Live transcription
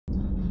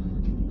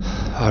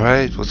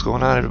Alright, what's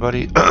going on,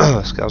 everybody?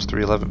 Scouts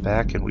 311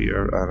 back, and we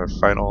are on our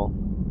final,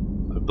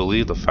 I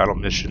believe, the final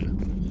mission,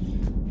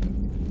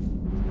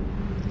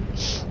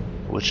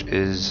 which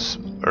is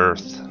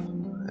Earth,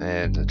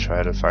 and to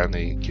try to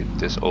finally get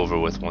this over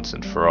with once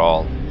and for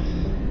all.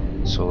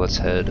 So let's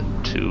head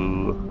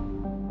to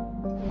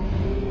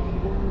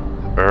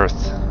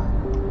Earth.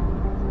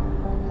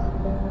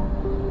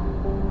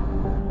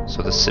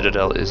 So the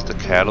Citadel is the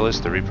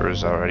catalyst. The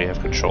Reapers already have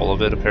control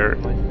of it,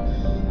 apparently,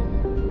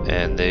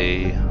 and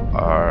they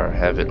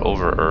have it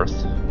over Earth.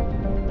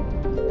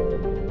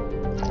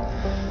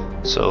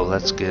 So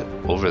let's get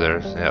over there.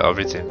 Yeah,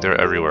 everything, they're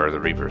everywhere, the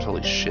Reapers.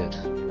 Holy shit.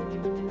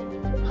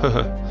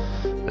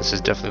 This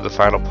is definitely the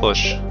final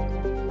push.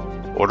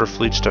 Order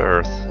fleets to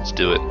Earth. Let's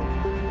do it.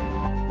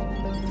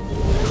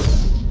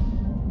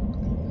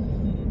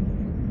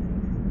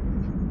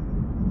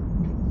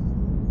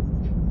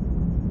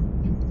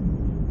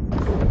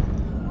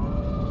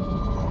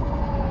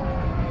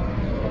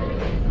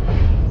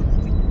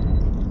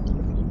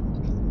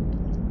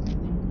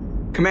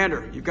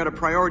 Commander, you've got a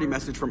priority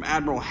message from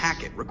Admiral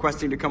Hackett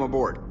requesting to come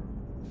aboard.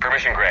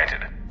 Permission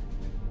granted.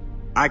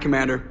 Aye,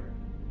 Commander.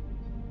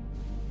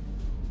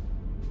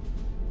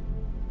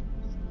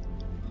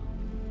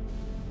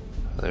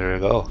 There we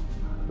go.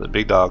 The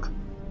big dog.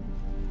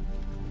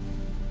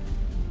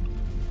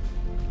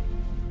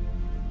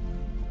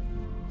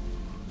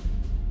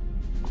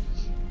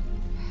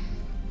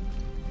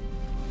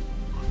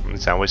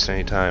 It's not wasting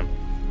any time.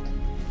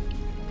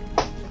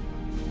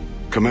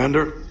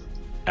 Commander?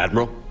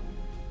 Admiral?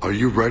 Are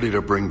you ready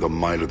to bring the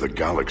might of the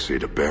galaxy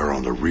to bear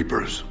on the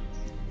Reapers?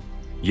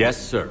 Yes,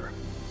 sir.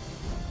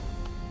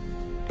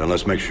 Then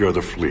let's make sure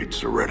the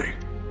fleets are ready.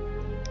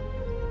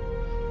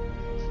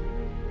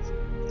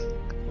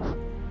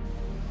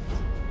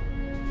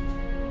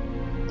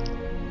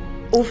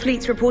 All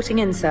fleets reporting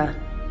in, sir.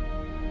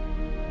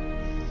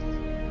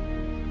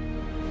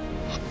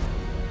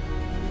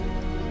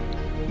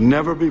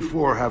 Never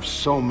before have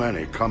so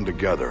many come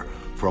together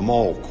from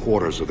all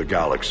quarters of the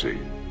galaxy.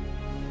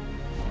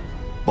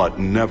 But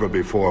never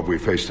before have we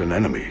faced an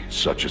enemy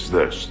such as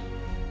this.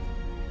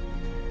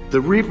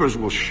 The Reapers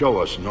will show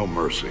us no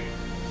mercy.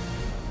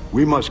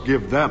 We must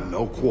give them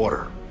no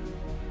quarter.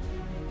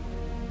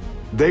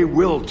 They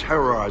will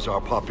terrorize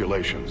our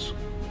populations.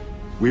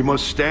 We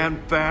must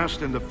stand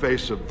fast in the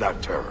face of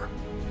that terror.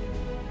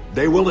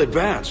 They will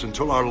advance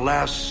until our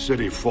last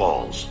city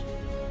falls,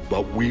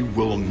 but we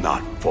will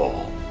not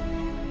fall.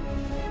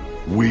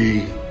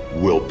 We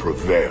will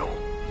prevail.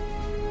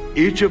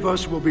 Each of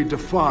us will be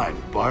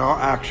defined by our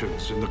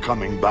actions in the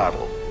coming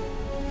battle.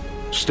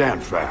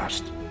 Stand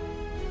fast.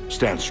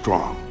 Stand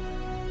strong.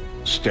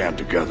 Stand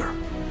together.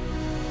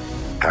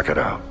 Hack it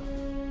out.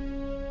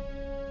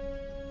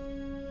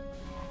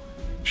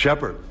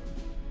 Shepard,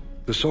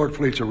 the sword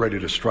fleets are ready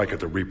to strike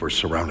at the Reapers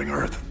surrounding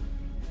Earth.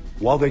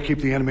 While they keep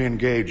the enemy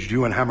engaged,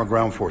 you and Hammer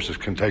ground forces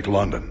can take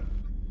London.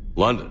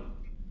 London?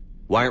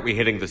 Why aren't we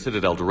hitting the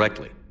Citadel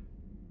directly?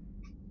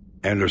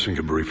 Anderson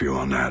can brief you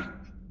on that.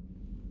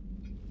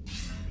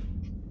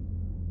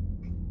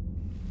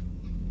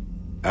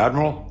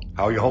 Admiral,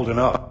 how are you holding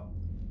up?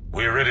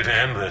 We're ready to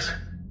end this.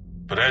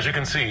 But as you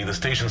can see, the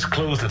station's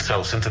closed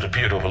itself since it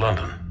appeared over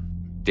London.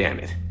 Damn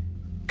it.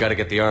 Gotta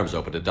get the arms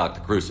open to dock the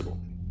Crucible.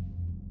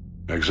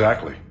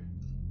 Exactly.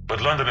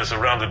 But London is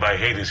surrounded by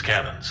Hades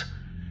cannons.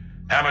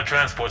 Hammer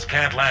transports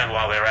can't land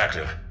while they're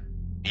active.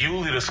 You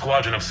lead a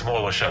squadron of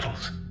smaller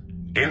shuttles.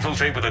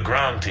 Infiltrate with a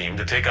ground team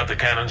to take out the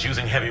cannons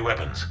using heavy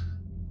weapons.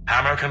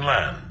 Hammer can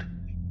land,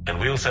 and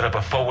we'll set up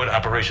a forward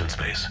operations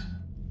base.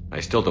 I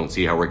still don't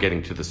see how we're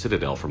getting to the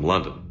Citadel from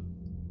London.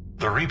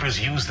 The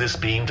Reapers use this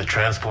beam to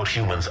transport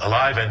humans,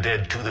 alive and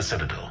dead, to the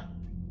Citadel.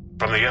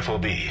 From the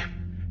FOB,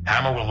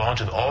 Hammer will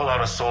launch an all-out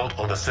assault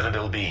on the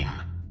Citadel beam.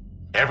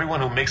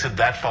 Everyone who makes it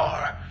that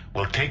far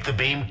will take the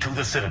beam to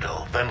the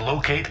Citadel, then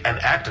locate and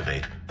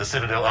activate the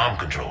Citadel arm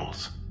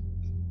controls.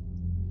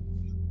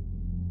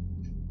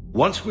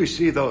 Once we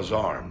see those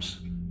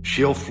arms,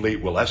 Shield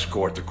Fleet will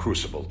escort the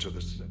Crucible to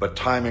the Citadel. But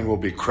timing will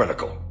be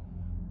critical.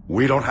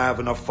 We don't have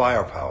enough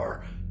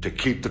firepower to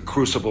keep the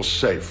Crucible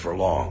safe for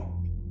long.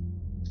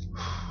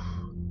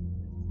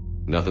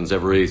 Nothing's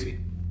ever easy.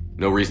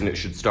 No reason it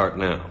should start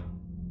now.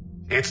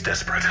 It's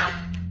desperate.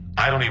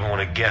 I don't even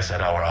want to guess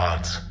at our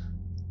odds.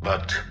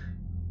 But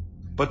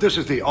this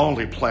is the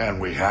only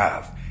plan we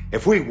have.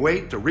 If we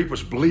wait, the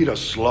Reapers bleed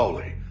us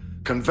slowly.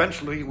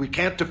 Conventionally, we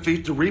can't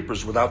defeat the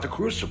Reapers without the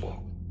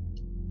Crucible.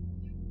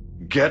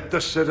 Get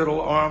the Citadel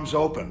arms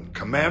open.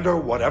 Commander,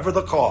 whatever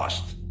the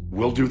cost,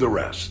 we'll do the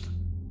rest.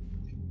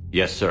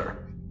 Yes, sir.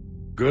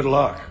 Good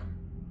luck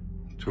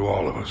to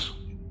all of us.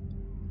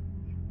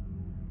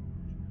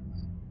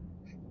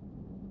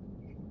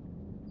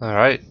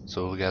 Alright,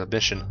 so we got a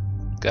mission.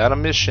 Got a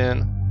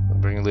mission.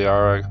 Bring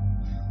liara.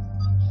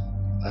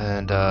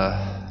 And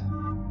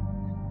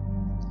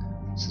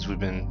since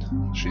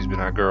she's been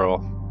our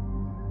girl.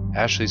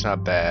 Ashley's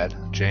not bad.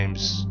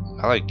 James,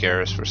 I like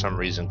Garrus for some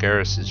reason.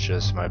 Garrus is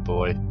just my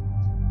boy.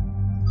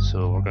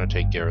 So we're gonna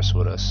take Garrus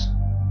with us.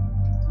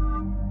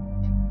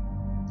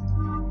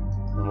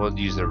 we'll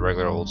use their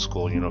regular old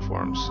school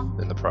uniforms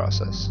in the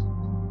process.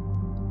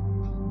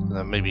 And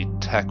then maybe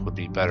Tech would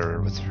be better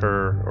with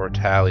her or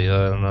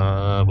Talia,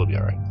 and we'll be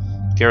alright.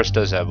 Garrus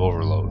does have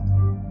overload.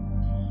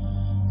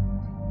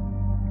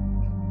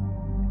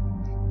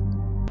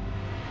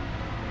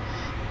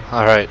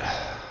 Alright.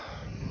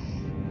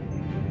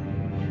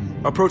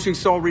 Approaching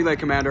Sol Relay,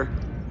 Commander.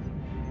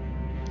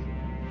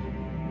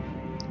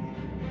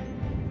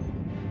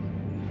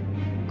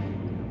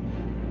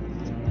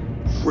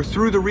 We're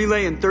through the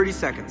relay in 30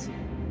 seconds.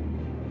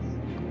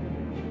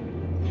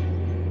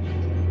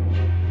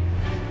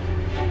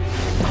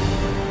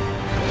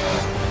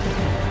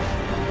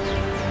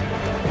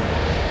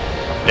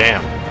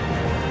 Damn.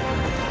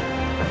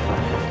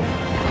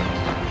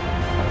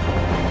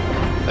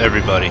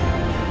 Everybody.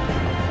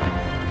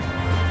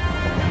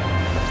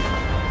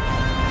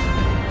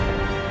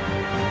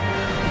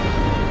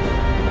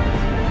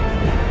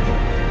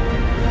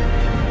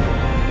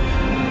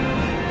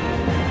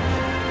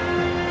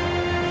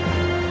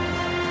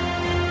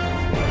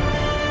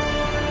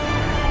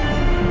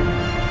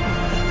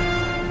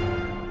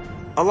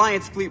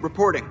 Alliance fleet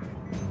reporting.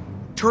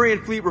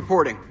 Turian fleet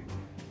reporting.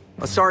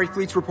 Asari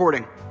fleet's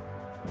reporting.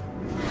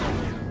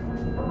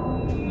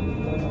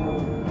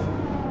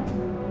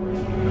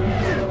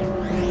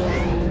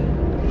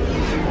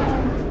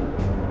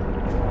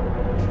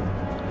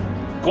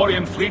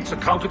 Quarian fleets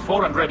accounted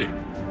for and ready.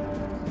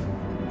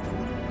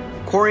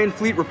 Quarian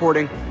fleet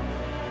reporting.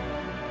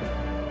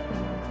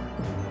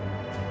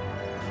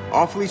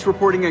 All fleets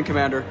reporting in,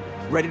 Commander.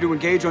 Ready to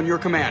engage on your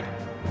command.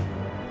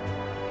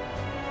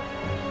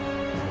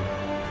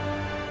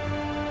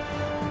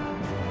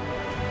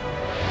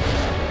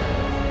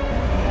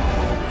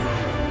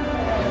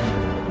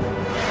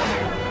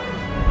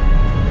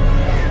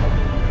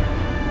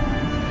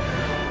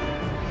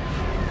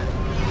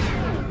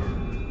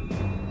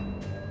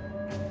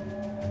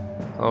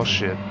 Oh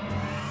shit.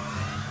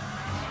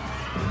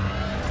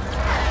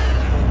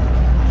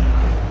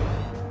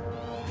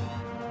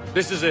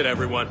 This is it,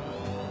 everyone.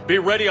 Be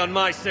ready on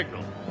my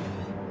signal.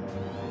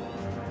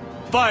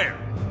 Fire!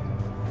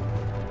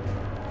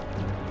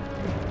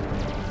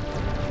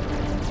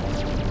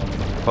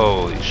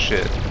 Holy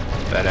shit.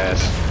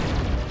 Badass.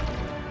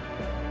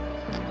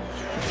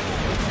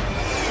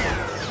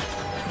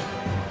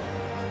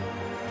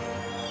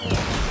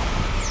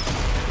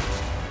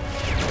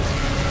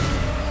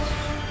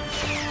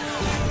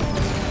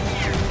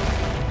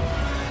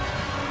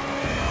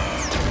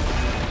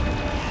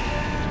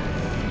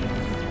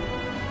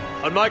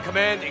 On my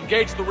command,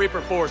 engage the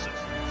Reaper forces.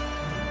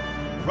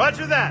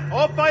 Roger that.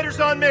 All fighters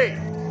on me.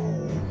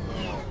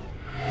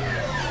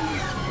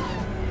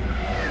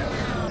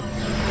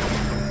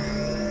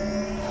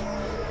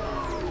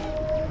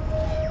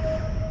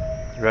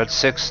 Red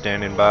 6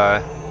 standing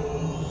by.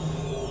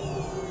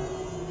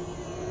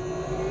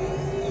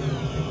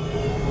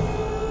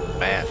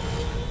 Man.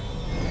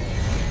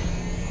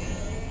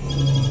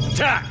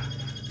 Attack!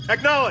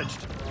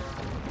 Acknowledged!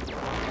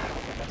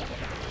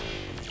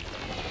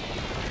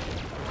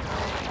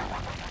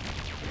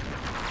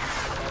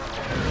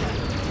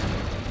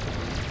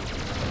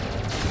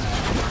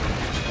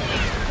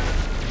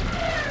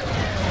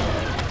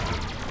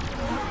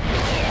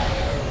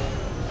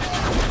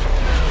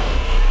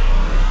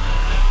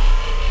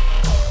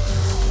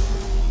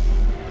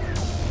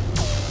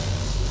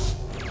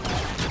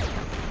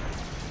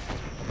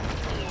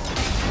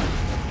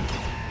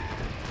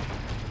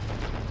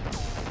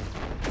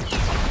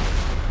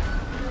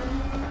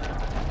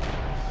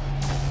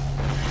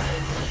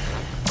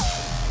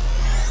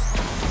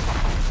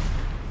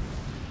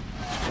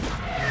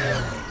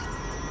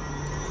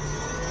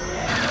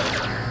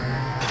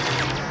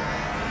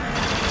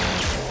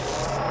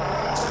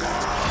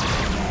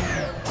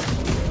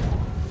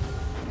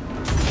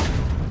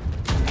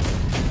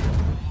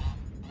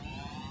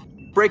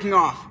 Breaking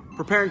off.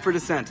 Preparing for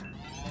descent.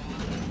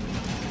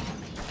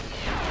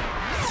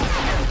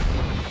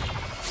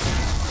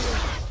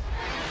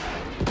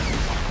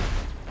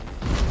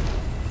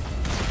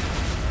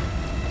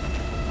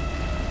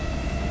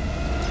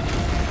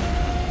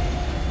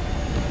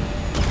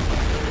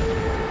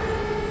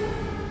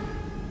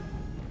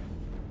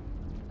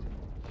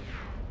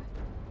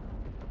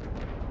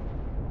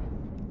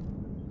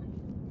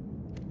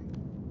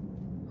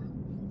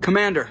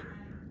 Commander.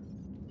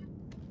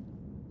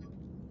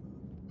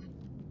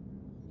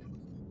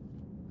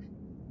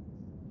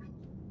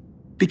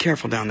 Be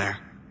careful down there.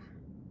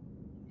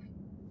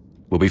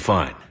 We'll be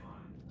fine.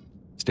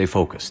 Stay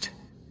focused.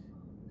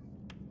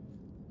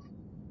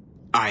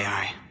 Aye,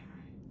 aye.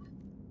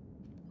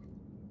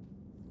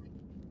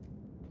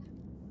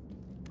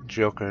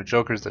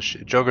 Joker's the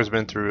shit. Joker's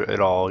been through it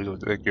all. He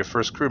was like your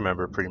first crew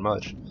member, pretty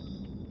much.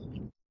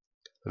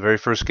 The very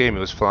first game he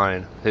was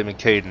flying. Him and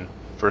Caden.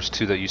 First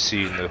two that you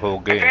see in the whole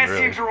game, Advanced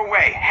really. teams are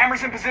away.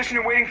 Hammer's in position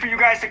and waiting for you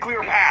guys to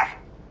clear a path.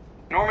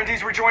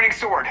 Normandy's rejoining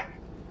Sword.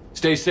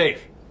 Stay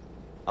safe.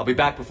 I'll be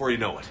back before you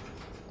know it.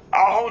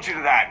 I'll hold you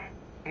to that.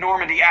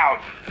 Normandy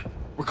out.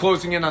 We're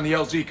closing in on the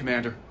LZ,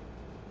 Commander.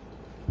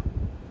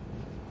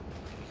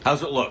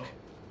 How's it look?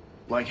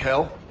 Like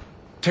hell?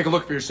 Take a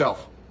look for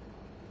yourself.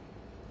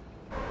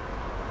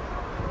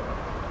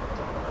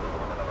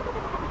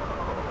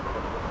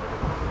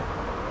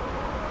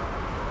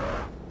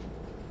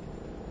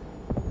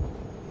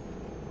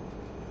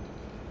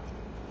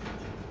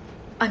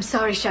 I'm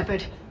sorry,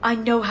 Shepard. I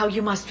know how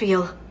you must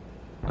feel.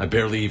 I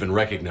barely even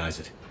recognize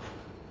it.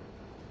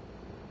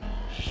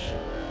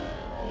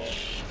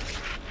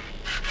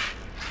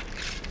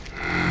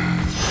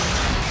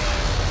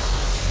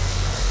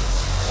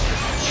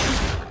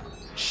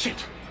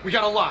 Shit! We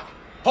got a lock.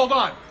 Hold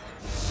on!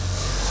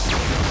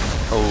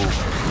 Oh.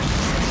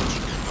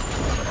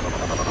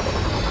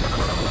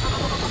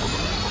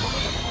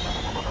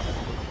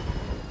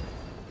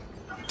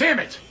 Damn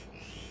it!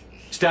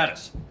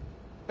 Status.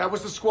 That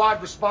was the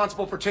squad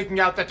responsible for taking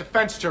out that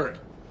defense turret.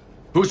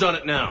 Who's on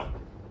it now?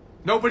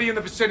 Nobody in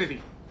the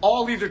vicinity.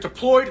 All either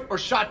deployed or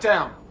shot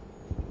down.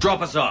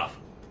 Drop us off.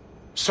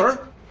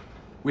 Sir?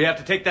 We have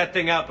to take that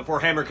thing out before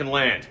Hammer can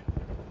land.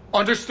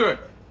 Understood.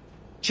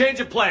 Change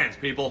of plans,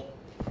 people.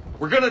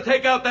 We're gonna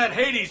take out that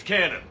Hades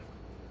cannon.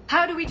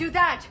 How do we do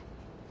that?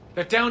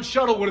 That downed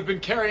shuttle would have been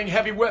carrying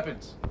heavy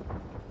weapons.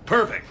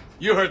 Perfect.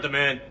 You heard the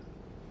man.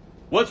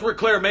 Once we're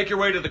clear, make your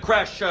way to the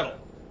crashed shuttle.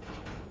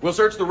 We'll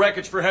search the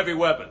wreckage for heavy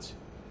weapons.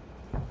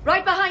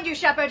 Right behind you,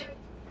 Shepard.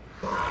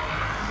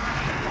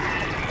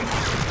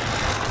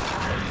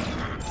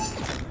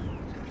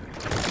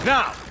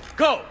 Now,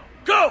 go!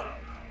 Go!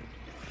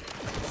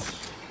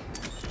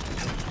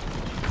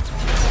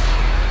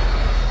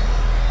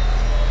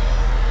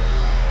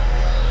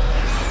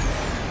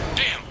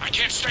 Damn, I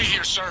can't stay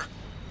here, sir.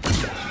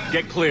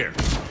 Get clear.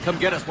 Come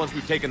get us once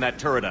we've taken that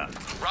turret out.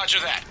 Roger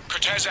that.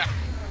 Cortez out.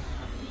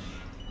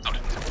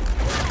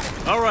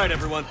 All right,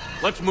 everyone.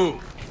 Let's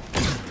move.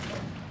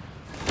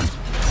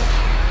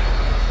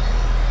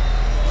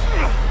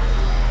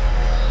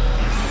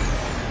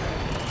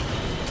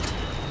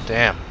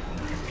 Damn.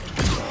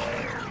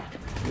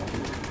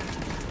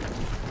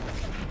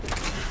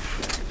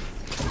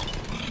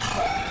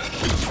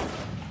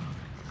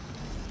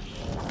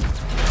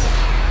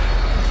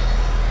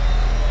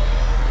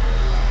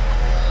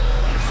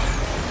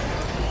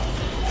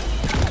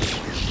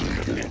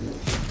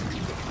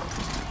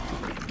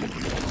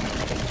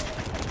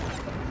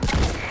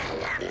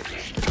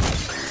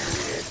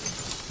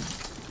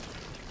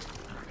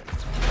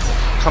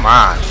 Come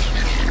on.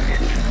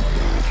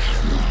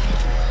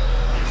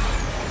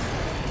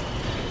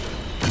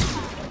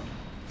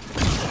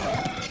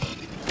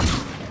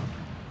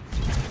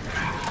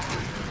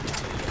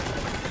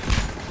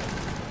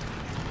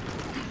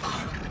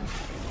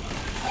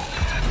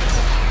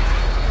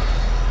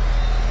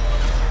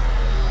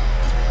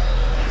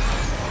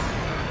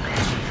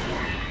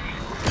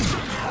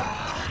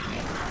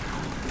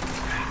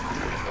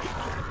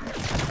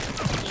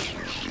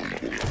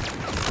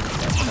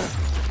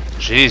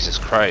 Jesus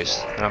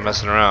Christ, they're not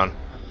messing around.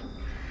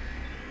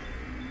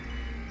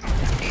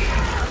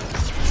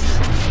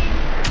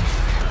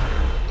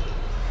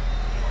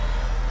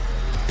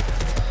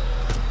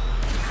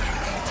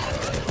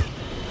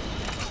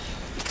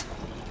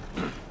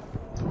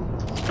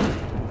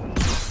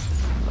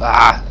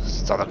 Ah,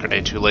 it's on the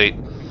grenade too late.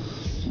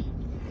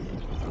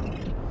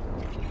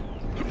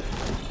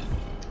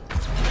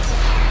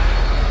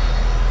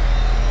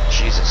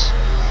 Jesus,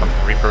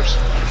 fucking Reapers.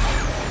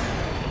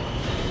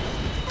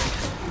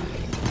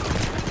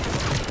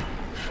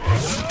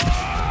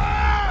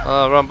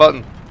 Wrong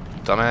button.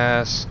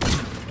 Dumbass.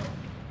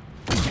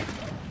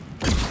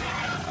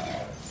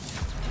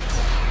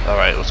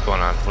 Alright, what's going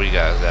on? Where you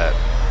guys at?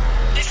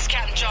 This is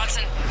Captain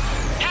Johnson.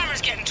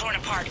 Hammer's getting torn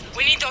apart.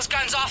 We need those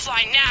guns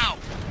offline now.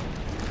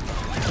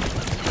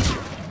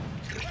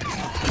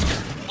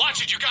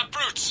 Watch it, you got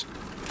brutes.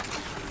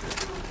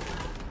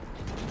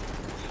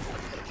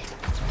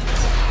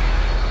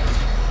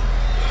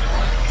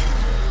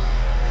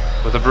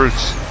 With the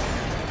brutes.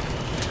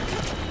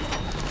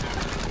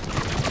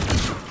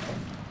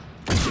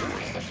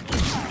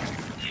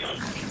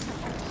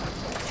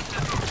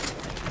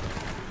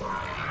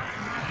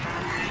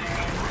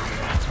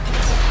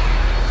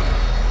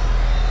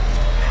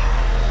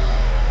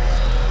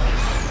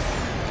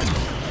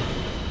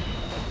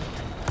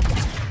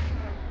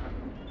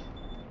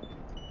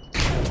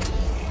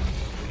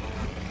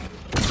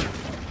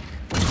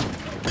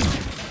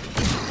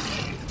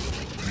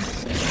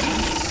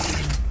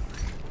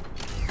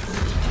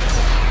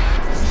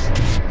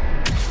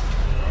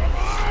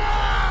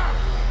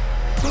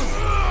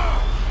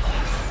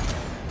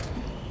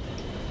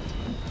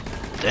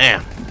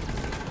 Damn.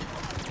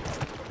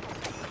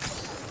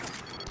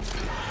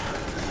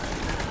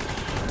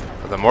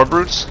 Are there more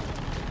brutes?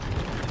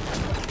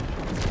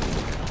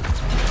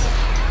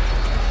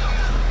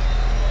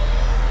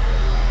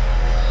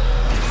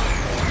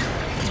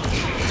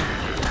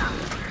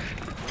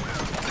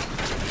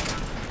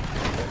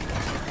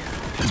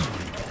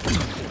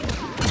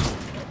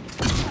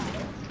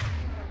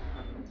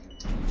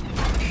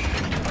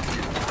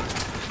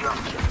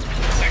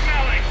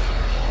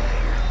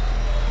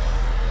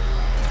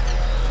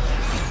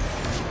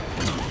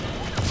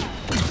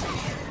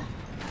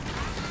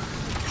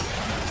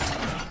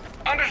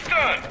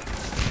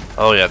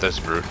 Oh yeah, there's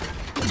a brute.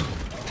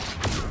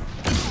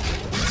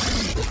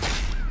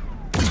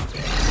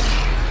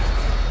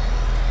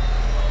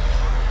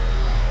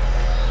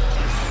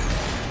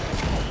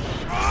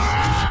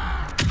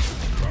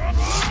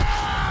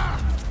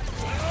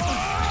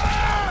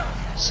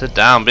 Sit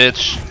down,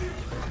 bitch.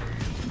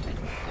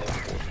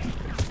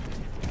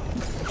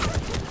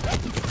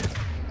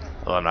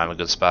 Oh, I'm not in a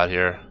good spot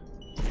here.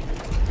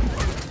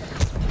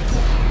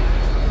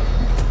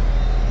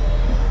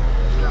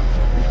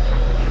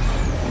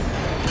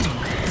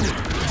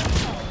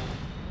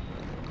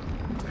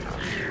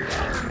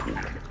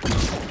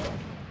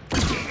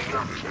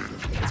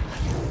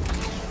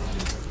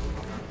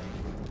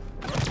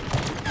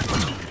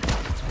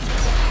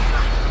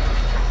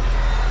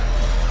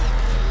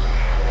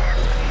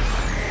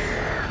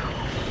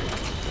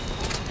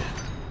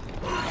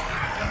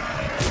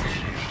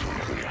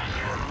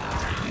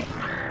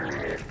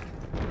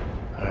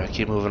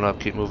 Keep moving up,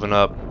 keep moving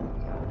up.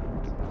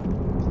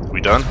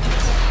 We done?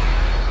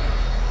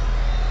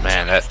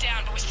 Man, that...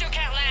 down, but we still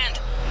can't land.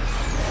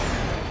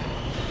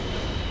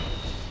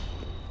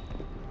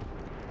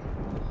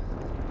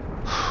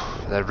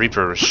 That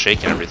Reaper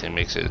shaking everything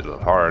makes it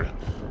harder.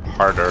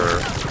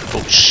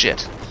 Oh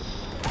shit.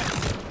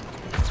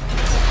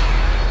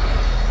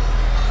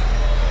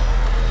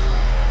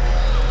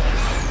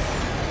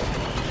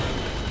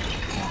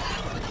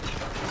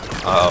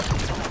 Uh-oh.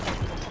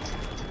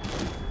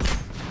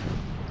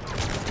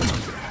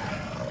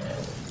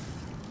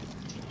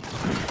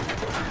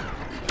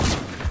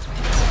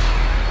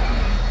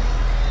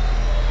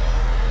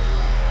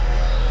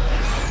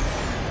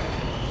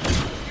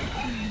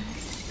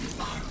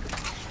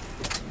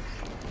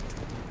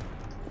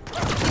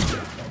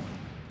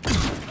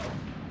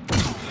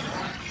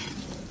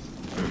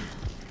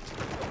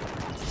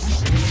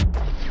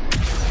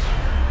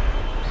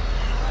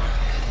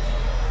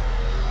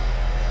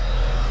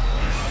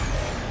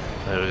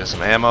 We got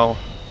some ammo,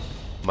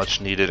 much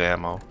needed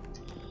ammo.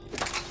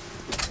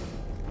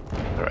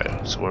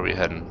 Alright, so where are we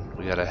heading?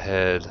 We gotta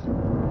head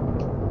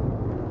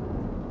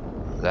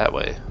that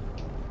way.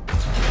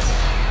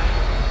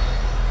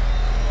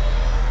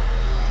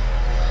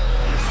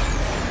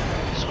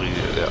 So we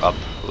up,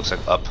 looks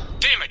like up.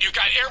 Damn it, you've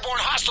got airborne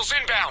hostiles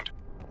inbound.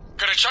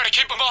 Gonna try to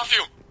keep them off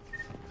you.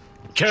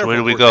 So where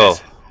do we go?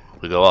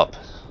 We go up.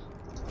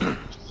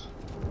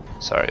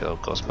 Sorry, though,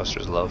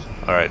 Ghostbusters love.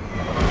 Alright.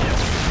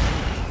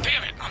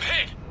 Damn it, I'm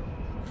hit.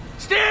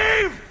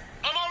 Steve!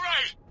 I'm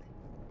alright.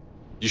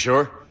 You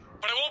sure?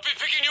 But I won't be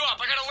picking you up.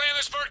 I gotta land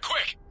this bird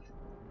quick.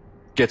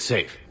 Get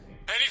safe.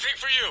 Anything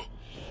for you.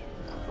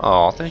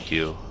 Oh, thank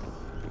you.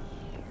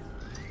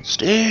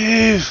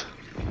 Steve!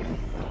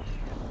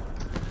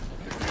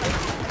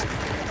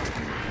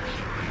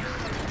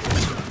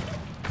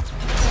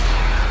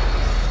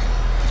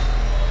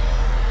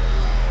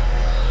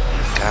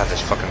 God,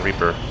 this fucking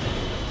Reaper.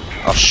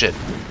 Oh shit.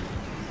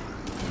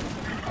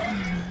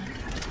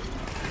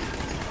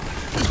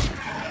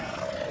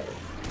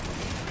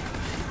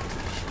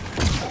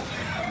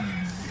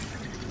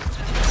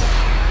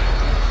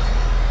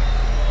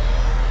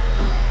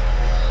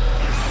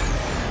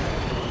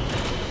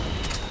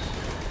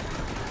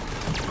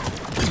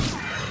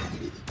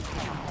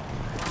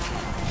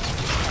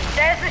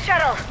 There's the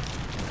shuttle.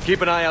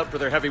 Keep an eye out for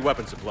their heavy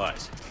weapon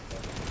supplies.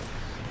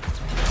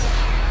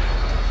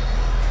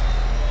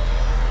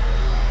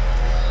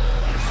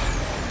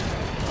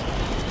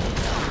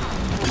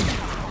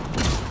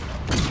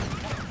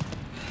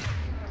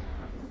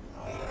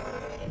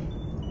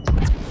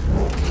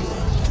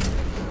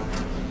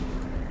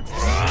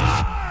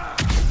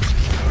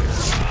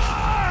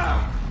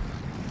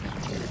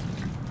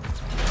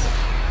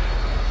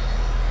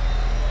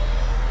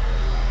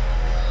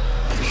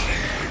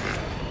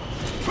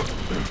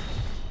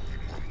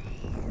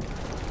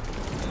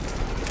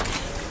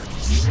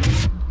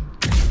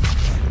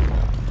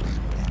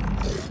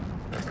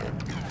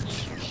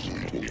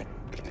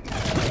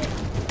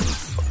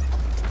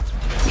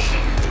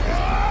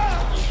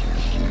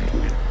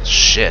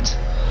 Shit. Is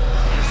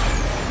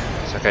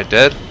that guy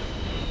dead?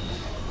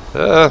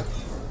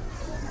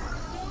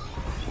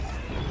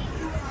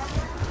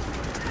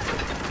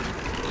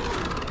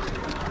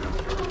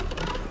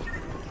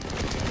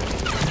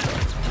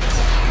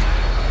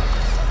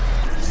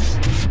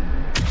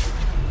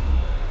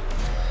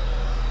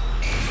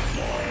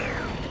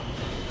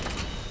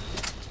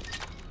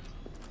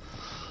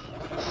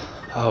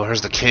 Oh,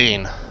 here's the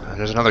cane.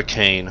 There's another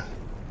cane.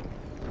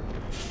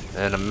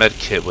 And a med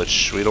kit,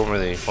 which we don't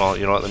really... Well,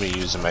 you know what? Let me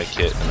use the med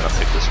kit and then I'll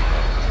pick this one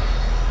up.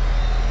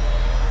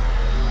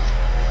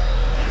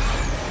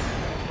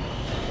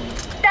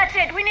 That's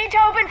it. We need to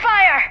open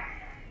fire.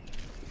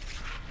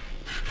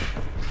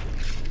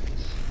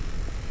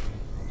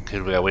 Okay,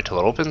 do we gotta wait till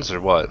it opens or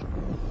what?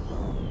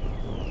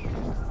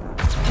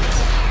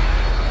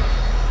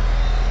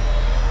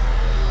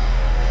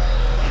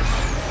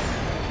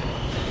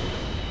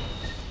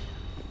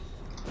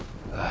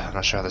 I'm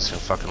not sure how this thing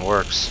fucking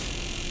works.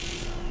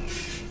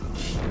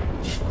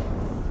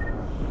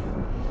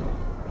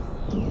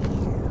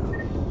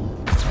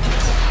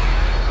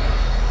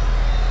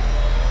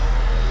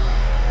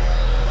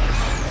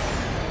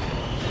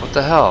 What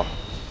the hell?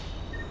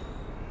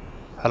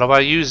 How do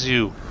I use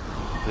you?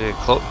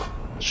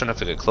 Shouldn't have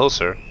to get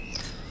closer.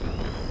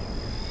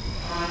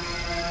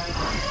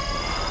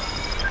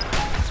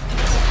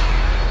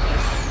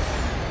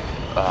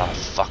 Ah,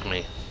 fuck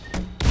me.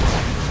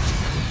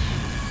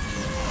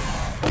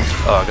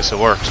 Oh, I guess it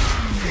worked.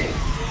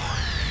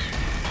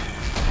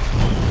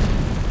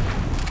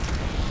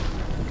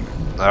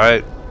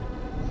 Alright.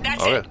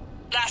 That's it.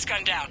 Last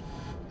gun down.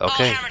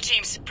 Okay. All hammer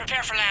teams,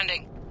 prepare for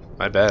landing.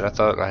 My bad. I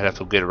thought I'd have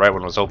to get it right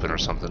when it was open or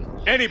something.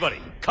 Anybody,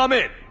 come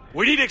in.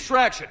 We need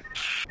extraction.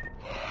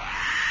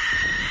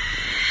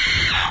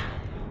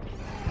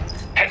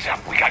 Heads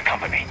up, we got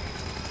company.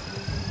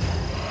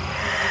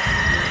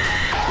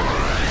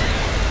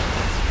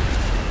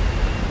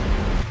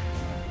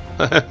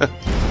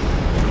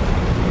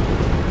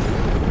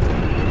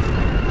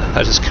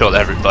 I just killed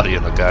everybody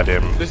in the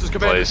goddamn This is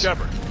Commander place.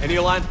 Shepard. Any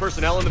Alliance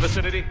personnel in the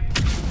vicinity?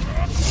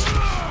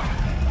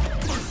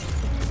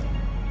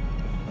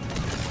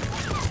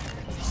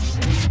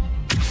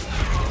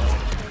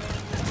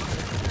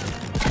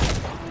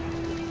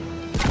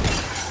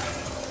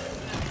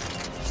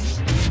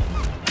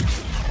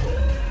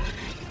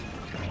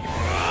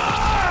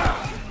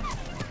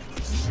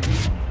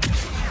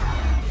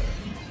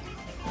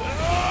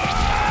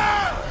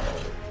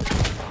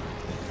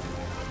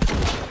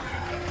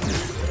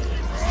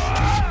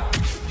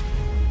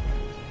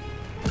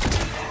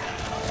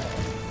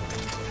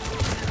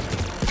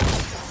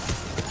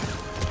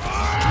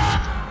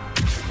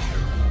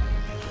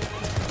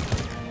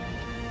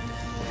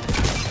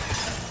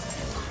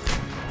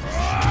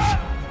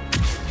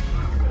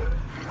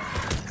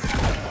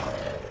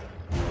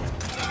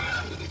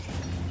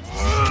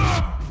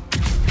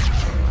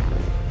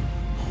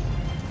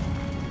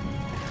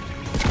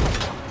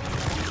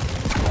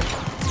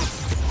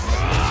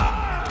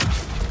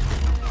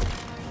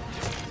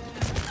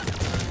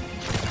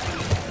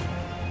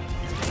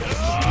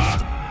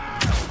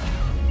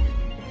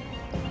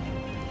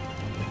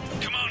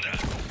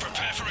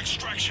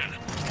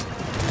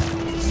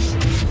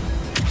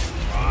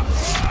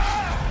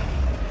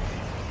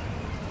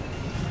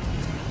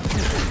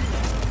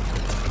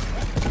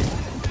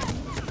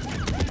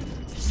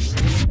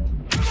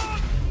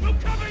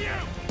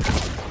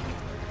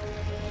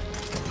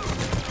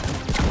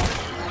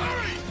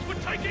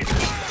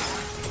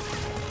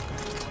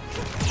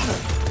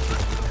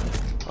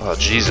 Oh,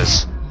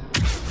 Jesus.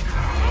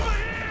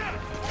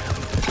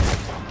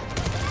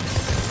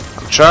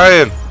 I'm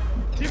trying.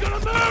 You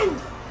gotta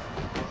move!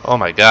 Oh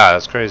my god,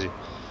 that's crazy.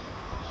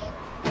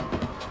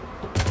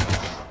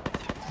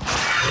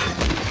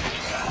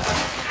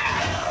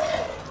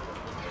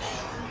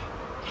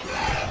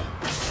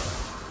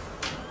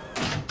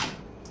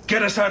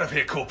 Get us out of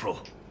here, Corporal.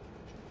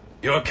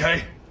 You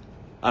okay?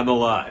 I'm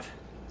alive.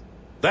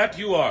 That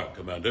you are,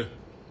 Commander.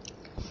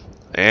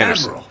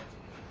 Anderson. Admiral.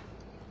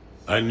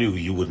 I knew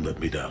you wouldn't let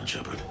me down,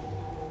 Shepard.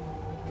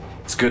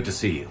 It's good to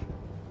see you.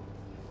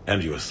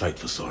 And you're a sight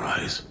for sore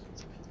eyes.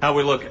 How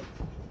we looking?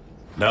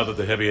 Now that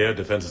the heavy air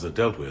defenses are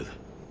dealt with,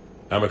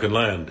 Hammer can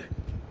land.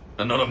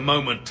 And not a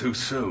moment too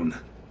soon.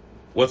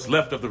 What's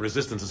left of the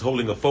Resistance is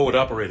holding a forward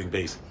operating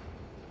base.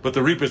 But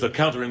the Reapers are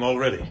countering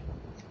already.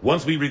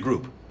 Once we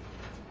regroup,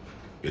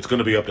 it's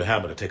gonna be up to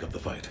Hammer to take up the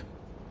fight.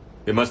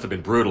 It must have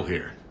been brutal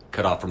here.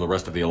 Cut off from the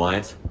rest of the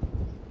Alliance?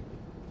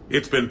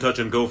 It's been touch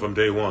and go from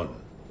day one.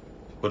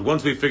 But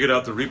once we figured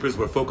out the Reapers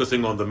were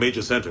focusing on the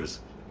major centers,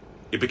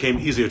 it became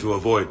easier to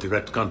avoid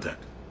direct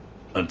contact.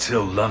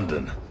 Until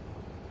London.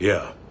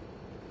 Yeah.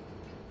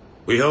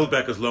 We held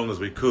back as long as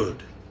we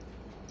could,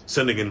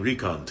 sending in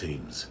recon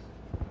teams.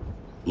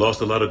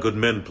 Lost a lot of good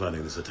men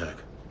planning this attack.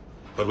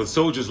 But with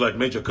soldiers like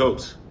Major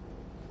Coates,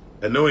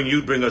 and knowing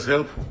you'd bring us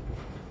help,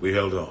 we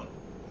held on.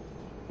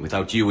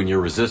 Without you and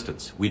your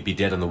resistance, we'd be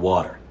dead in the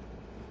water.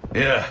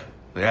 Yeah,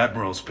 the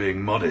Admiral's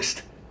being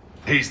modest.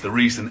 He's the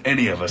reason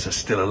any of us are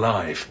still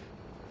alive.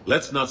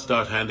 Let's not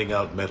start handing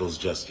out medals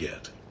just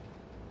yet.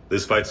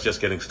 This fight's just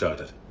getting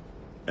started.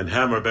 And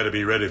Hammer better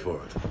be ready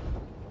for it.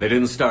 They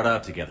didn't start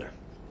out together,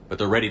 but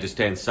they're ready to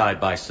stand side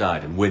by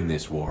side and win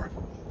this war.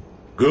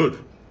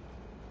 Good.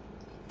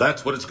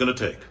 That's what it's gonna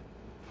take.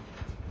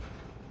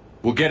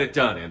 We'll get it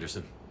done,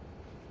 Anderson.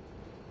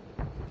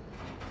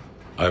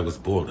 I was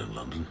born in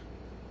London.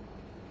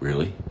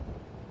 Really?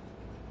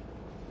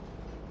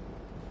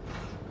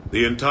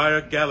 The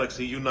entire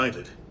galaxy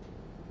united.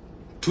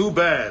 Too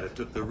bad it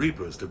took the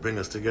Reapers to bring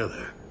us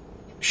together.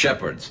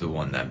 Shepard's the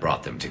one that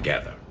brought them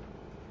together.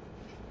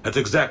 That's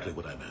exactly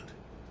what I meant.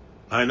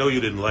 I know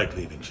you didn't like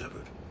leaving,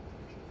 Shepard.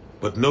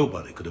 But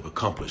nobody could have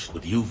accomplished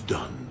what you've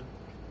done.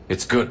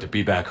 It's good to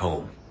be back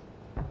home.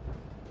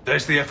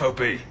 There's the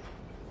FOB.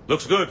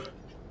 Looks good.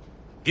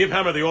 Give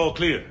Hammer the all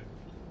clear.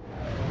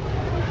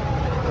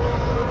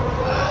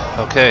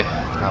 Okay,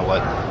 now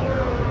what?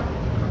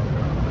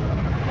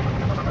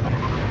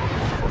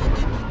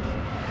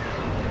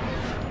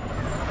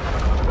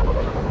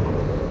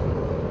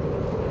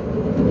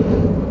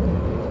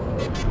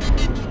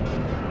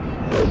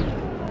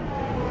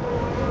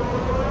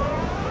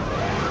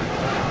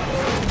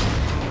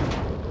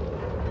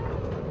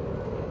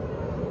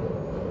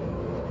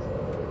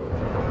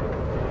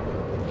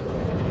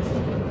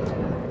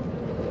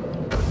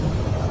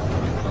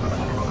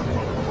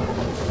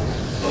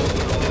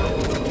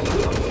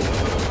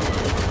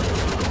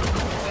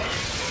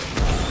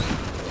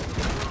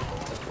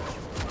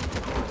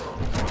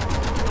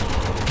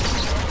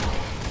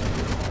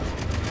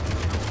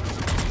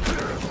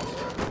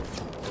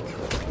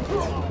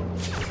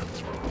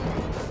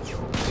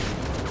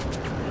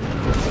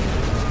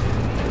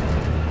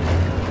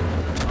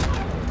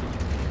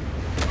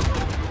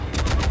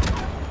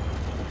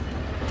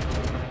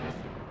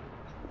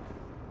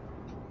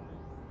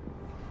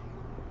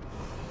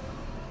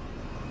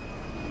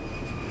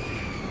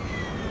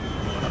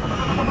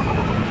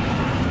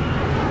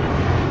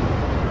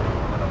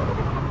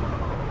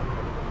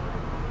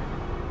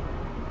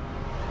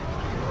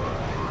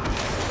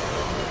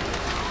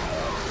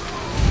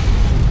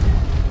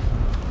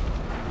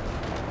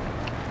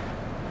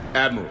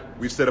 Admiral,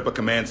 we've set up a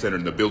command center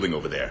in the building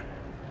over there.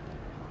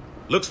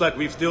 Looks like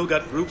we've still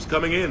got groups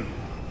coming in.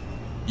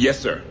 Yes,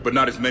 sir, but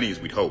not as many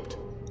as we'd hoped.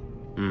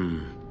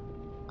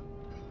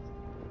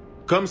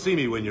 Come see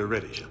me when you're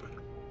ready, Shepard.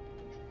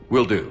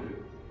 Will do.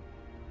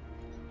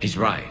 He's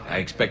right. I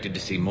expected to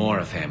see more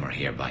of Hammer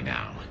here by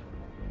now.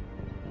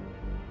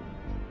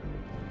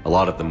 A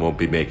lot of them won't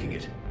be making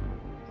it.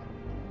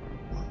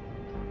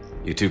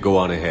 You two go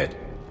on ahead.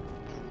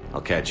 I'll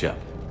catch up.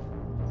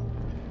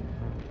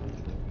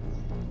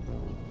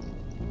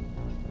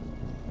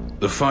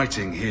 The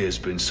fighting here's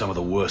been some of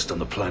the worst on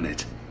the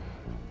planet.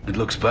 It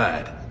looks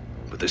bad,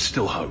 but there's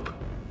still hope.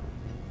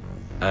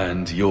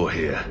 And you're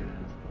here.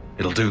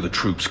 It'll do the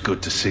troops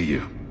good to see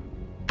you.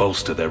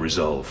 Bolster their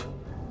resolve.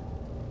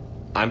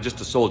 I'm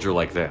just a soldier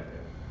like them.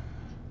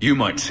 You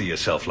might see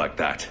yourself like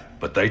that,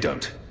 but they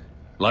don't.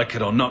 Like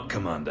it or not,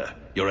 Commander,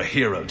 you're a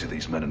hero to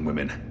these men and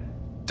women.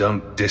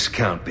 Don't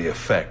discount the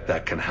effect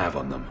that can have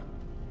on them.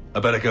 I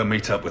better go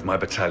meet up with my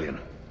battalion.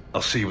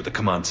 I'll see you at the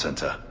command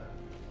center.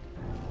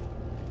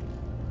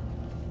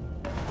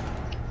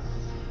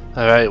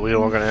 Alright, we're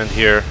going to end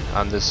here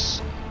on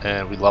this,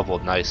 and we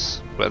leveled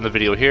nice. We'll end the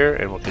video here,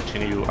 and we'll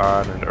continue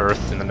on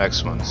Earth in the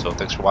next one. So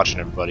thanks for watching,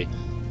 everybody.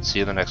 See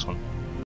you in the next one.